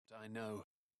I know.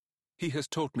 He has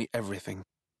taught me everything.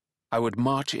 I would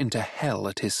march into hell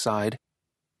at his side.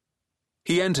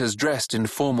 He enters dressed in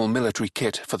formal military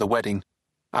kit for the wedding.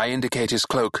 I indicate his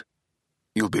cloak.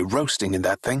 You'll be roasting in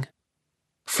that thing.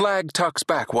 Flag tucks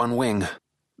back one wing.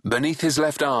 Beneath his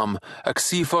left arm, a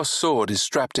Xephos sword is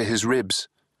strapped to his ribs.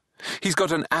 He's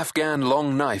got an Afghan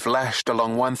long knife lashed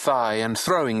along one thigh and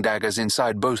throwing daggers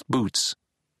inside both boots.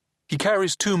 He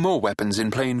carries 2 more weapons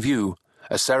in plain view,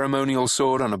 a ceremonial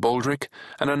sword on a baldric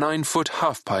and a 9-foot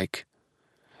half-pike.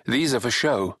 These are for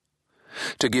show.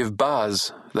 To give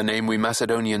Baz, the name we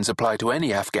Macedonians apply to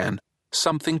any Afghan,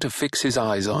 something to fix his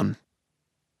eyes on.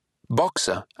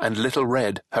 Boxer and Little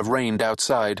Red have reigned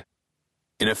outside.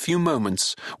 In a few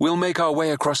moments, we'll make our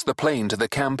way across the plain to the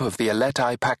camp of the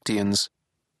Aletai Pactians.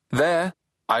 There,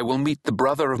 I will meet the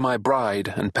brother of my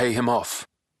bride and pay him off.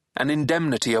 An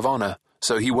indemnity of honor,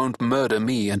 so he won't murder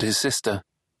me and his sister.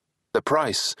 The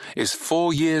price is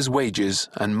 4 years' wages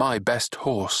and my best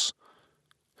horse.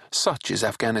 Such is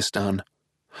Afghanistan.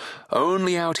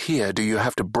 Only out here do you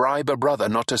have to bribe a brother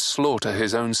not to slaughter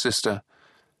his own sister.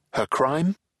 Her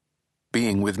crime?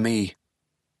 Being with me.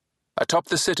 Atop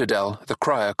the citadel, the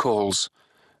crier calls.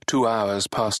 2 hours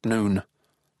past noon.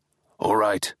 "All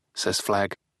right," says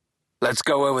Flag. "Let's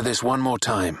go over this one more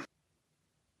time."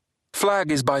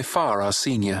 Flag is by far our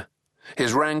senior.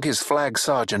 His rank is Flag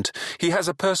Sergeant. He has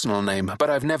a personal name, but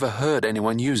I've never heard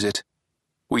anyone use it.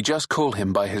 We just call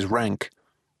him by his rank.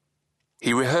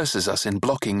 He rehearses us in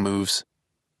blocking moves.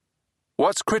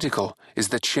 What's critical is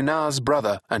that Shinar's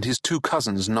brother and his 2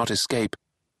 cousins not escape.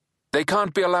 They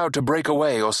can't be allowed to break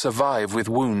away or survive with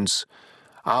wounds.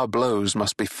 Our blows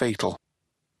must be fatal.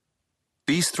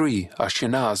 These 3 are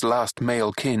Shinar's last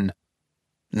male kin.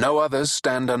 No others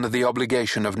stand under the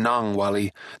obligation of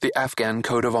Nangwali, the Afghan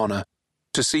code of honor,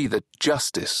 to see that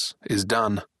justice is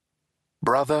done.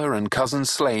 Brother and cousin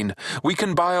slain, we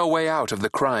can buy our way out of the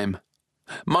crime.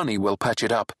 Money will patch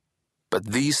it up, but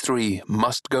these 3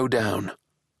 must go down.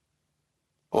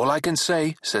 "All I can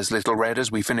say," says Little Red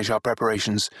as we finish our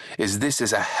preparations, "is this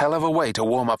is a hell of a way to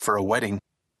warm up for a wedding."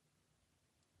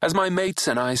 As my mates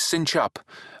and I cinch up,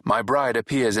 my bride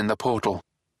appears in the portal.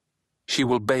 She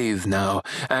will bathe now,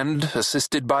 and,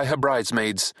 assisted by her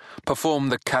bridesmaids, perform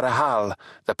the Karahal,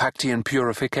 the Pactian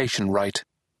purification rite.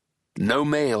 No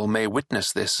male may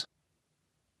witness this.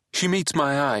 She meets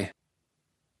my eye.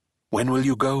 "When will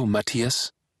you go,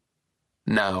 Matthias?"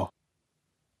 "Now."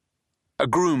 A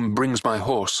groom brings my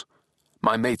horse.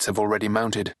 My mates have already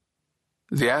mounted.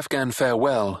 The Afghan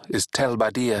farewell is Tel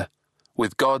Badir,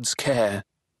 with God's care.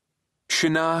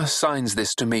 Shinar signs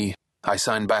this to me. I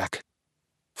sign back.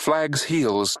 Flag's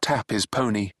heels tap his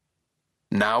pony.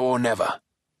 Now or never.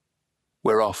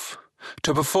 We're off,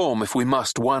 to perform, if we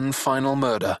must, one final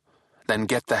murder, then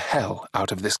get the hell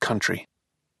out of this country.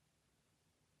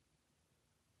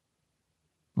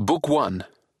 Book 1.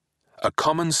 A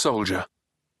Common Soldier.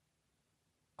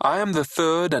 I am the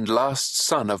 3rd and last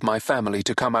son of my family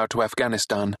to come out to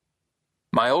Afghanistan.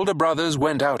 My older brothers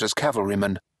went out as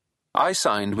cavalrymen. I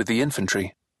signed with the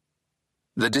infantry.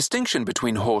 The distinction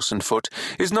between horse and foot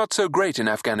is not so great in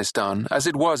Afghanistan as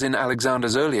it was in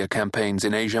Alexander's earlier campaigns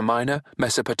in Asia Minor,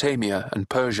 Mesopotamia, and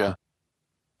Persia.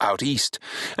 Out east,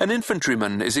 an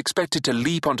infantryman is expected to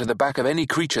leap onto the back of any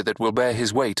creature that will bear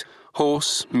his weight,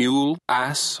 horse, mule,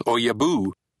 ass, or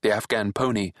yabu, the Afghan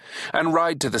pony, and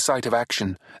ride to the site of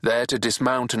action, there to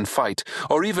dismount and fight,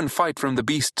 or even fight from the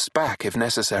beast's back if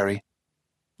necessary.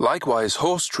 Likewise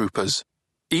horse troopers,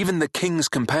 even the king's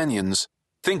companions,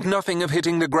 think nothing of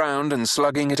hitting the ground and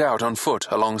slugging it out on foot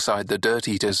alongside the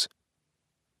dirt-eaters.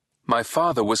 My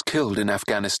father was killed in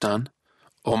Afghanistan,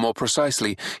 or more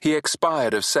precisely, he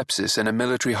expired of sepsis in a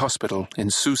military hospital in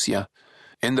Susia,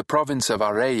 in the province of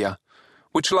Areya,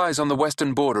 which lies on the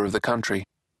western border of the country.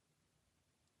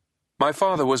 My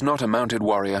father was not a mounted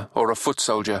warrior or a foot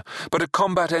soldier, but a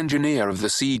combat engineer of the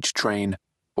siege train,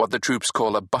 what the troops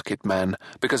call a bucket man,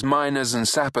 because miners and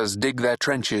sappers dig their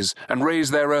trenches and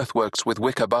raise their earthworks with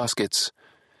wicker baskets.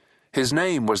 His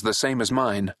name was the same as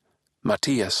mine,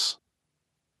 Matthias.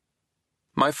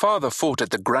 My father fought at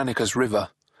the Granicus River,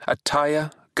 at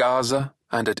Tyre, Gaza,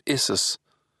 and at Issus.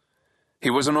 He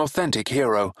was an authentic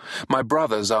hero. My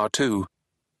brothers are too.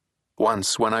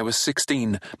 Once, when I was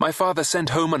 16, my father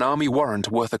sent home an army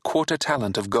warrant worth 1/4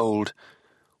 talent of gold.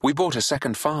 We bought a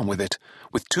second farm with it,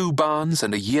 with 2 barns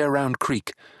and a year-round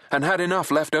creek, and had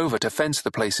enough left over to fence the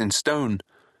place in stone.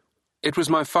 It was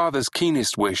my father's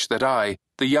keenest wish that I,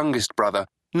 the youngest brother,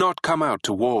 not come out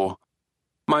to war.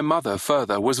 My mother,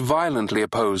 further, was violently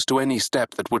opposed to any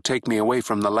step that would take me away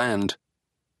from the land.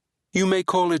 "You may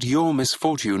call it your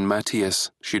misfortune,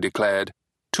 Matthias," she declared.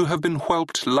 to have been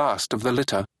whelped last of the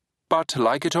litter. But,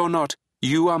 like it or not,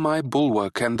 you are my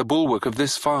bulwark and the bulwark of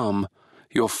this farm.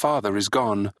 Your father is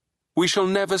gone. We shall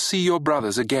never see your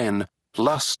brothers again.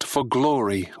 Lust for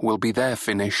glory will be their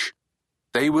finish.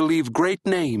 They will leave great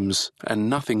names and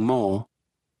nothing more.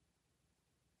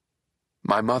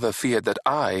 My mother feared that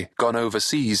I, gone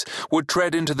overseas, would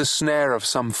tread into the snare of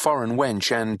some foreign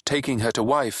wench and, taking her to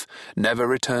wife, never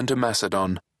return to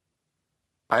Macedon.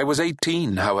 I was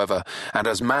 18, however, and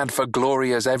as mad for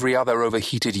glory as every other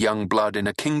overheated young blood in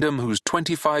a kingdom whose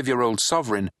 25-year-old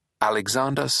sovereign,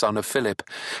 Alexander, son of Philip,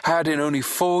 had in only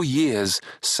 4 years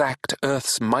sacked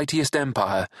Earth's mightiest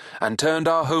empire and turned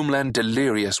our homeland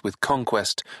delirious with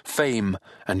conquest, fame,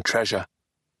 and treasure.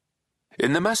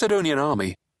 In the Macedonian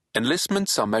army,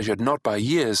 enlistments are measured not by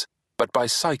years, but by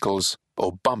cycles,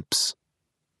 or bumps.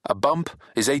 A bump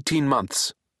is 18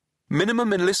 months.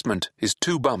 Minimum enlistment is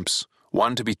 2 bumps,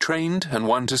 one to be trained and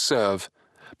one to serve.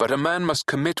 But a man must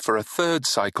commit for a 3rd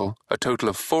cycle, a total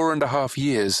of 4.5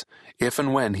 years, if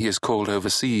and when he is called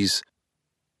overseas.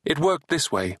 It worked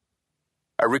this way.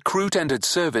 A recruit entered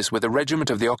service with a regiment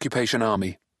of the occupation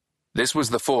army. This was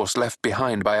the force left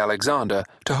behind by Alexander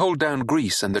to hold down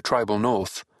Greece and the tribal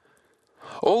north.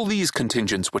 All these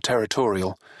contingents were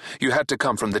territorial. You had to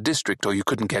come from the district or you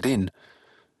couldn't get in.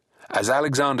 As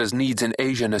Alexander's needs in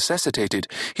Asia necessitated,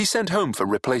 he sent home for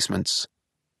replacements.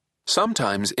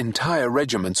 Sometimes entire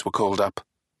regiments were called up.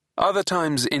 Other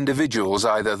times individuals,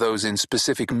 either those in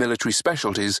specific military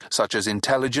specialties, such as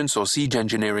intelligence or siege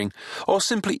engineering, or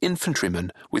simply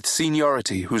infantrymen with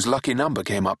seniority whose lucky number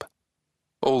came up.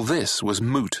 All this was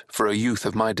moot for a youth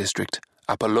of my district,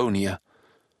 Apollonia.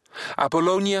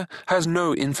 Apollonia has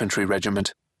no infantry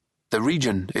regiment. The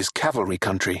region is cavalry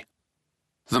country.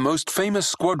 The most famous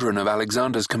squadron of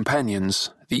Alexander's companions,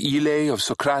 the Ile of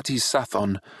Socrates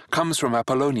Sathon, comes from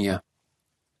Apollonia.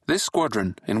 This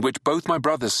squadron, in which both my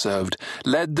brothers served,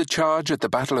 led the charge at the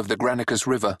Battle of the Granicus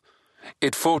River.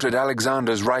 It fought at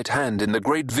Alexander's right hand in the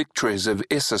great victories of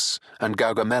Issus and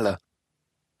Gaugamela.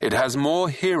 It has more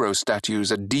hero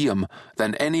statues at Dium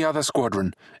than any other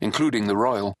squadron, including the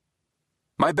royal.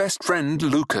 My best friend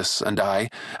Lucas and I,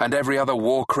 and every other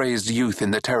war-crazed youth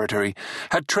in the territory,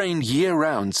 had trained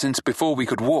year-round since before we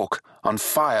could walk, on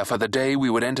fire for the day we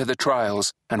would enter the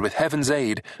trials, and with heaven's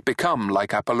aid, become,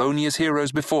 like Apollonia's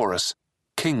heroes before us,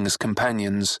 king's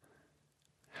companions.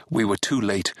 We were too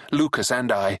late, Lucas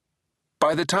and I.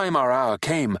 By the time our hour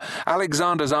came,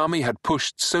 Alexander's army had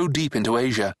pushed so deep into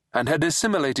Asia, and had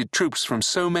assimilated troops from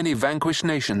so many vanquished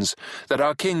nations, that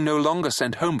our king no longer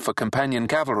sent home for companion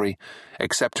cavalry,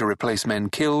 except to replace men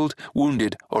killed,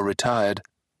 wounded, or retired.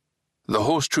 The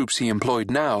horse troops he employed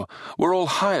now were all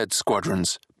hired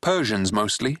squadrons, Persians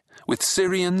mostly, with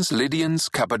Syrians, Lydians,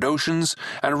 Cappadocians,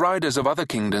 and riders of other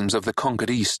kingdoms of the conquered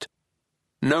East.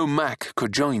 No Mac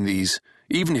could join these,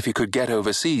 even if he could get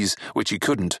overseas, which he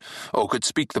couldn't, or could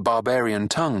speak the barbarian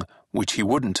tongue, which he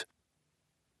wouldn't.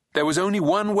 There was only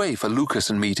one way for Lucas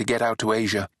and me to get out to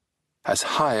Asia, as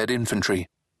hired infantry,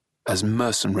 as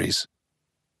mercenaries.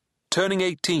 Turning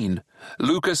 18,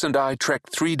 Lucas and I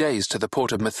trekked 3 days to the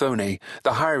port of Methone,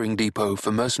 the hiring depot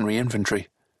for mercenary infantry.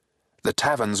 The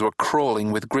taverns were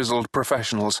crawling with grizzled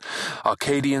professionals,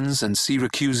 Arcadians and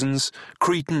Syracusans,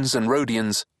 Cretans and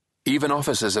Rhodians, even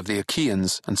officers of the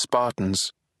Achaeans and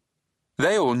Spartans.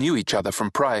 They all knew each other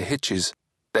from prior hitches.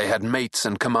 They had mates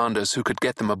and commanders who could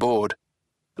get them aboard.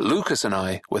 Lucas and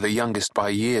I were the youngest by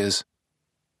years.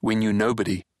 We knew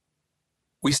nobody.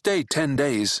 We stayed 10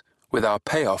 days, with our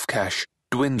payoff cash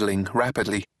dwindling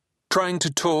rapidly, trying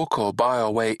to talk or buy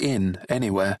our way in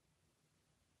anywhere.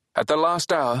 At the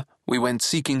last hour, we went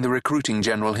seeking the recruiting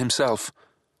general himself.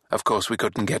 Of course we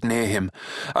couldn't get near him.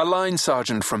 A line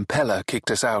sergeant from Pella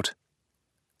kicked us out.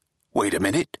 "Wait a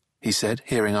minute," he said,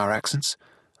 hearing our accents.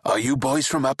 "Are you boys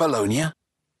from Apollonia?"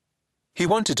 He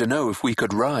wanted to know if we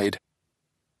could ride.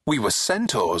 We were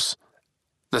centaurs.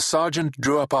 The sergeant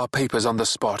drew up our papers on the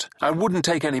spot, and wouldn't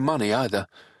take any money either.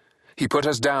 He put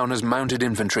us down as mounted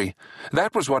infantry.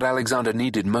 That was what Alexander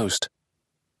needed most.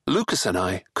 Lucas and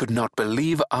I could not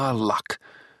believe our luck.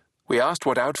 We asked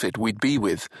what outfit we'd be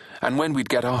with, and when we'd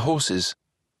get our horses.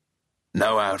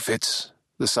 "No outfits,"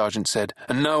 the sergeant said,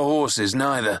 "and no horses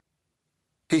neither."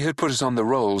 He had put us on the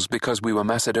rolls because we were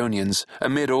Macedonians,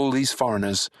 amid all these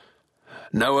foreigners.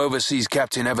 No overseas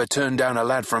captain ever turned down a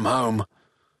lad from home.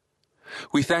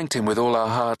 We thanked him with all our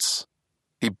hearts.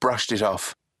 He brushed it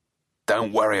off.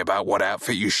 "Don't worry about what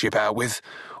outfit you ship out with,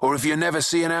 or if you never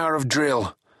see an hour of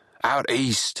drill. Out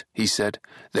east," he said,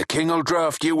 "the king'll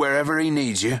draft you wherever he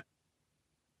needs you."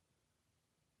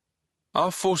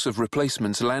 Our force of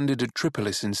replacements landed at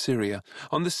Tripolis in Syria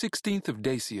on the 16th of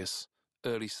Decius,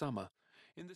 early summer,